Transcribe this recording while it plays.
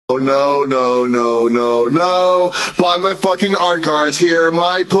Oh no, no, no, no, no. Buy my fucking art cards, hear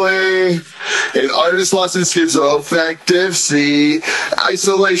my plea. An artist lost in schizoaffective sea.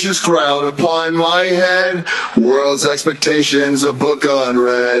 Isolation's crown upon my head. World's expectations, a book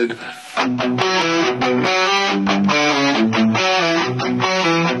unread.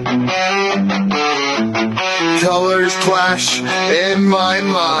 Colors clash in my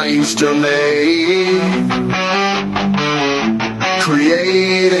mind's domain,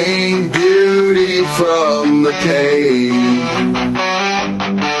 creating beauty from the pain.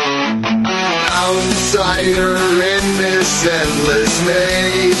 Outsider in this endless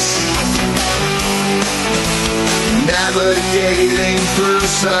maze, navigating through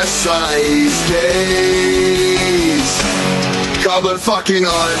society's gaze. Goblin fucking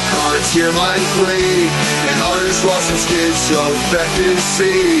art cards, hear my plea. An artist lost in schizoaffective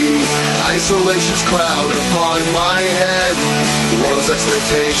sea. Isolation's cloud upon my head. World's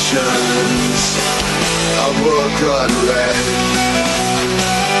expectations, a book unread.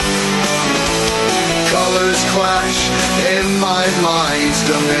 Colors clash in my mind's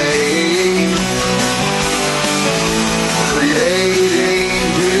domain, creating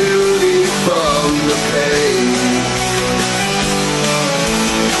beauty from the pain.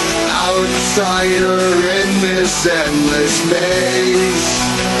 Outsider in this endless maze,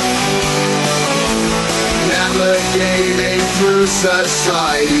 navigating through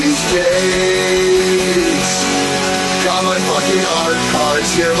society's gaze. Got my fucking art cards,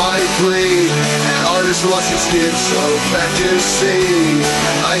 hear my plea. An artist lost his schizoaffective sea.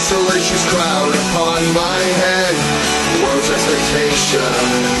 Isolation's crown upon my head. World's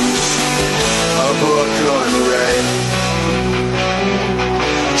expectations, a book unread.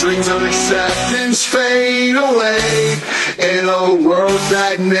 Dreams of acceptance fade away in a world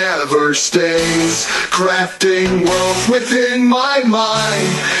that never stays. Crafting worlds within my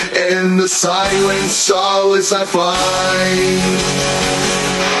mind, in the silent solace I find.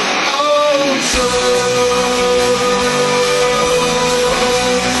 Oh, so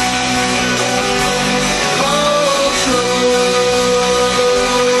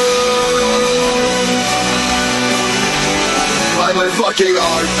my fucking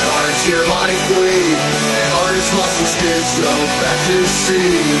art cards, hear my plea. An artist lost his schizoaffective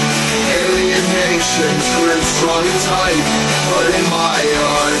sea. Alienation's grip strong and tight, but in my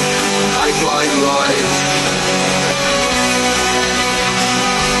art I find light.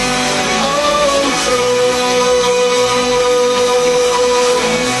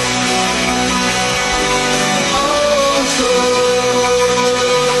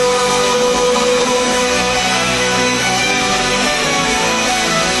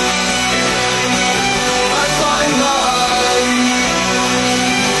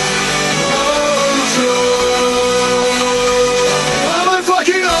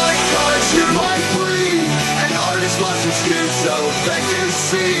 Schizoaffective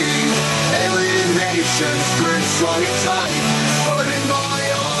sea. Alienation's grip strong and tight, but in my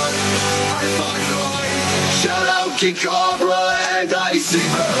art I find light. Shout out King Cobra and Icy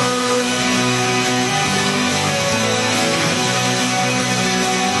Bird.